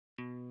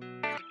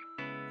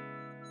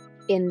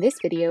In this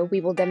video, we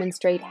will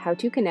demonstrate how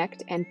to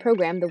connect and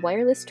program the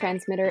wireless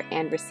transmitter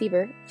and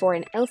receiver for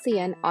an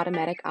LCN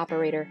automatic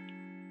operator.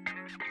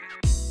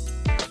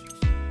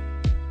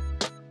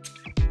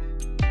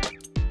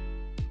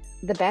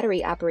 The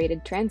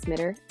battery-operated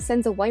transmitter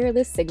sends a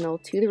wireless signal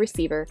to the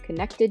receiver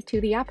connected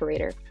to the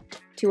operator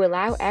to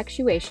allow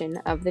actuation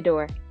of the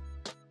door.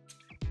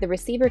 The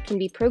receiver can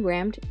be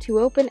programmed to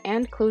open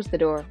and close the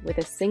door with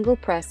a single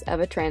press of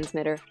a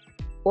transmitter,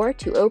 or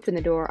to open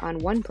the door on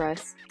one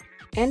press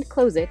and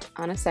close it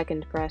on a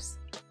second press.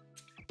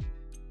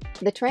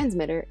 The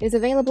transmitter is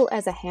available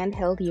as a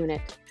handheld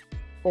unit,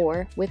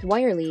 or with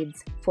wire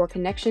leads for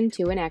connection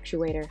to an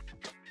actuator.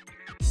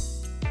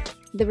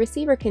 The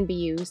receiver can be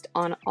used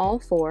on all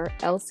four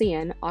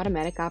LCN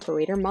automatic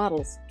operator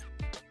models: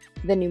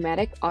 the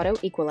pneumatic auto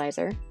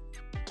equalizer,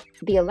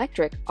 the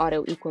electric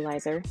auto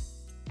equalizer,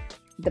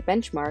 the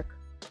benchmark,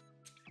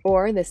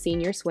 or the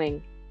senior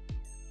swing.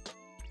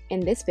 In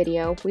this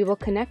video, we will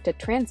connect a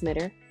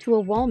transmitter to a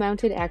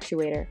wall-mounted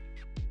actuator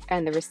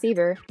and the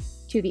receiver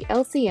to the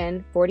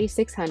LCN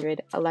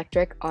 4600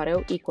 electric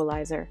auto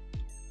equalizer.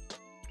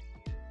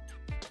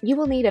 You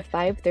will need a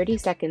 5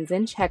 32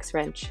 inch hex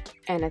wrench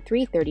and a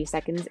 3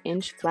 32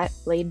 inch flat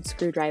blade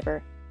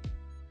screwdriver.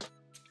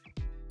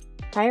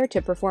 Prior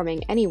to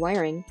performing any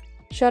wiring,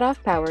 shut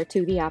off power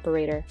to the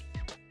operator.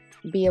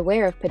 Be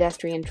aware of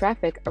pedestrian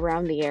traffic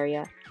around the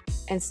area,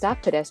 and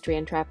stop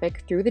pedestrian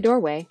traffic through the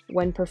doorway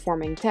when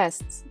performing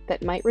tests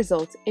that might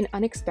result in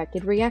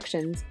unexpected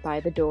reactions by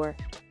the door.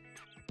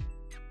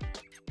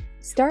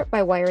 Start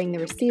by wiring the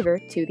receiver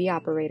to the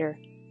operator.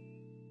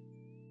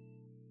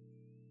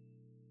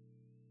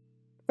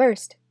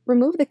 First,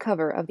 remove the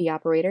cover of the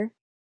operator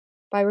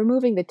by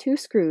removing the two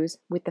screws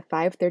with the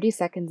 5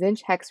 32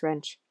 inch hex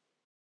wrench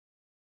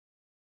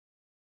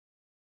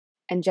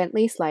and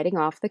gently sliding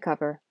off the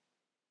cover.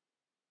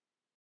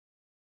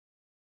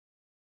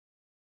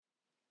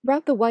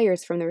 Route the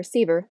wires from the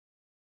receiver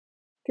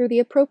through the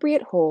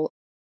appropriate hole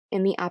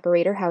in the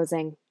operator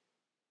housing.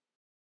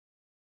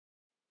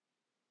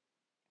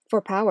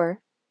 For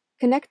power,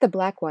 connect the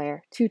black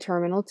wire to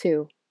terminal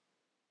 2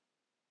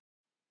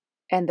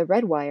 and the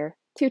red wire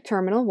to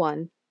terminal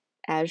 1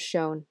 as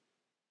shown.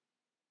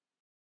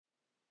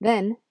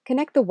 Then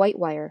connect the white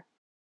wire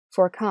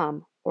for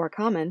COM or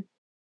common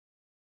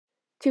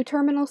to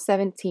terminal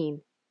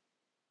 17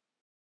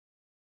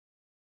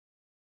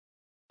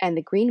 and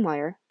the green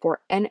wire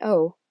for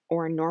NO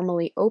or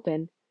normally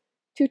open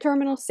to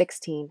terminal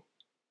 16.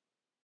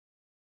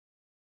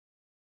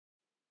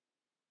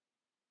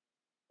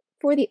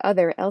 For the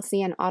other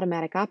LCN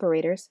automatic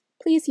operators,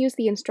 please use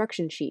the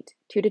instruction sheet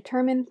to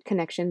determine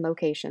connection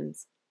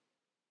locations.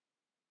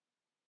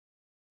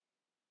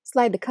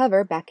 Slide the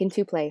cover back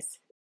into place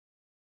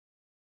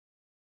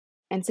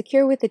and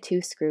secure with the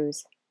two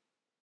screws.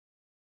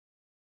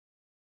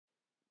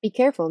 Be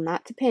careful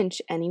not to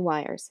pinch any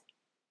wires.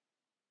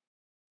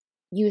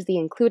 Use the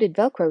included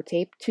Velcro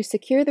tape to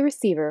secure the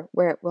receiver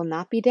where it will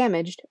not be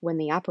damaged when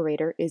the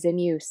operator is in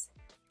use.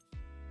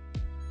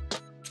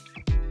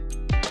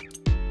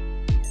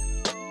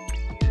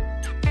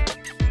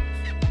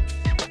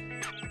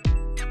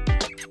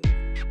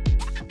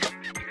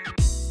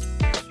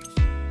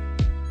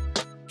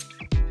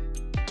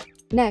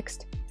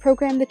 Next,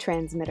 program the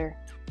transmitter.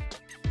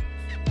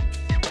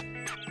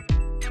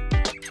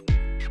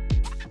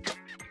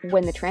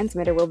 When the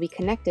transmitter will be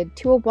connected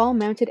to a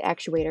wall-mounted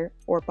actuator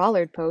or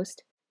bollard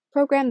post,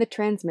 program the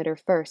transmitter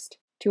first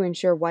to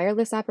ensure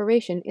wireless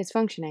operation is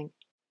functioning,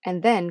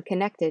 and then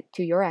connect it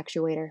to your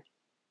actuator.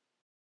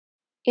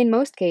 In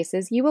most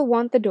cases, you will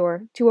want the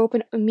door to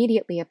open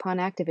immediately upon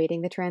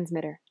activating the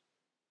transmitter.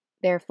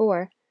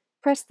 Therefore,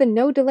 press the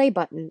No Delay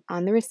button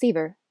on the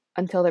receiver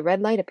until the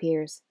red light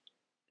appears,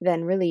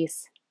 then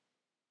release.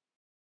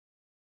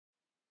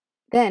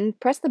 Then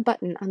press the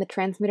button on the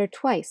transmitter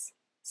twice,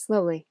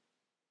 slowly.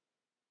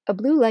 A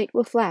blue light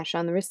will flash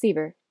on the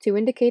receiver to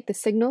indicate the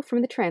signal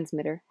from the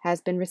transmitter has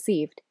been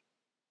received,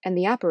 and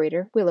the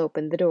operator will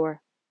open the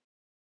door.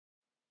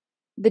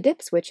 The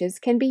dip switches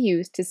can be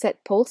used to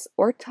set pulse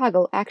or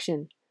toggle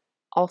action,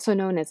 also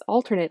known as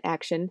alternate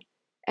action,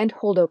 and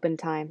hold open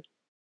time.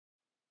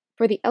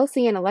 For the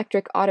LCN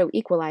electric auto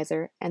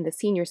equalizer and the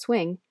senior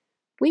swing,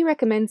 we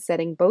recommend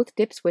setting both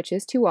dip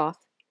switches to off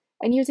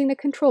and using the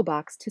control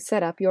box to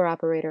set up your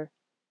operator.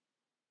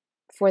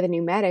 For the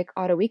pneumatic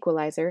auto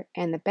equalizer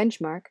and the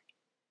benchmark,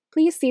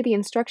 please see the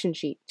instruction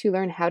sheet to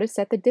learn how to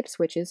set the dip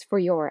switches for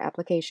your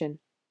application.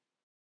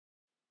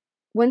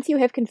 Once you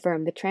have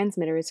confirmed the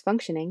transmitter is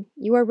functioning,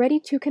 you are ready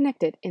to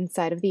connect it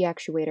inside of the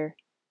actuator.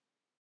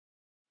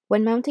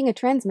 When mounting a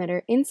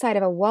transmitter inside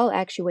of a wall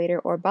actuator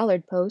or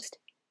bollard post,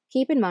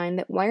 keep in mind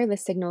that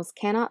wireless signals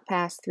cannot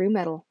pass through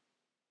metal.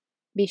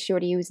 Be sure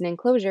to use an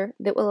enclosure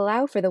that will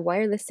allow for the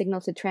wireless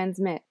signal to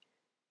transmit,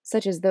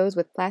 such as those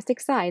with plastic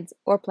sides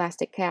or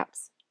plastic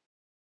caps.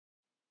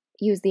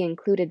 Use the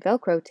included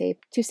Velcro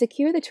tape to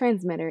secure the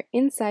transmitter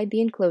inside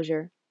the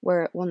enclosure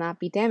where it will not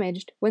be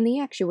damaged when the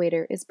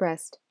actuator is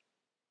pressed.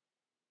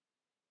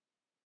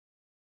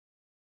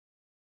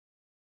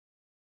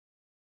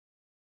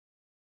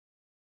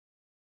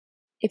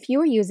 If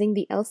you are using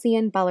the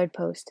LCN bollard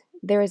post,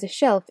 there is a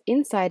shelf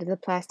inside of the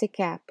plastic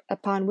cap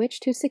upon which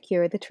to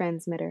secure the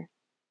transmitter.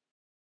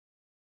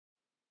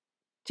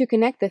 To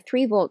connect the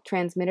 3-volt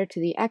transmitter to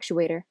the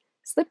actuator,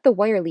 slip the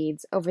wire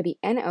leads over the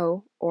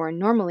NO, or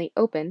normally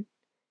open,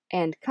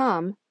 and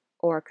COM,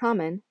 or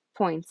common,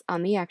 points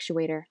on the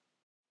actuator.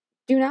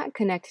 Do not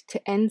connect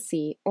to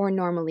NC, or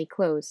normally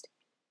closed.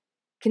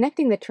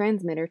 Connecting the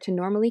transmitter to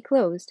normally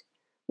closed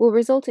will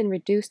result in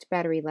reduced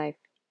battery life.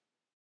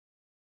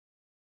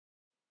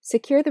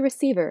 Secure the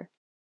receiver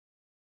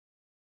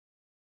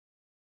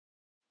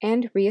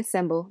and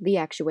reassemble the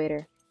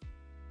actuator.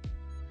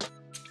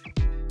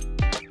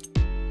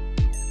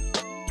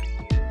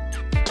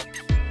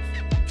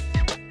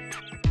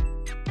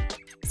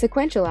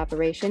 Sequential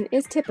operation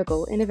is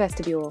typical in a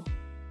vestibule,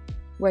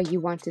 where you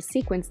want to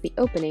sequence the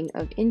opening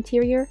of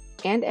interior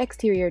and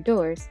exterior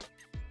doors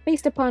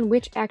based upon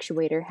which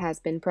actuator has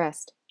been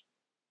pressed.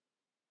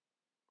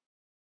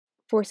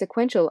 For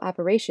sequential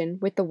operation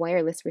with the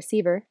wireless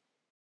receiver,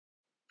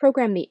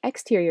 program the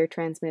exterior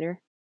transmitter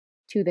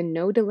to the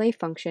no delay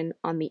function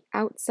on the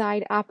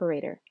outside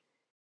operator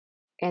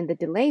and the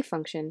delay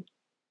function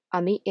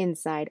on the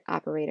inside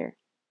operator.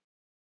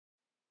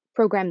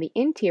 Program the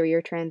interior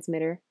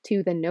transmitter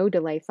to the no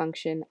delay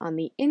function on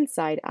the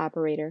inside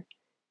operator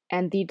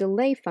and the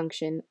delay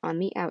function on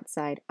the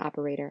outside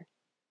operator.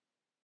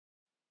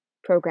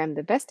 Program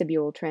the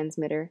vestibule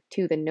transmitter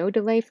to the no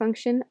delay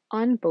function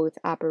on both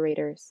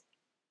operators.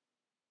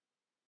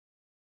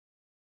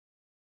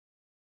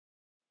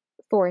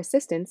 For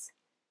assistance,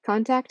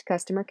 contact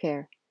customer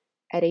care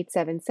at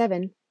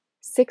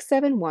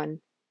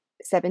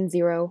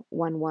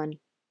 877-671-7011.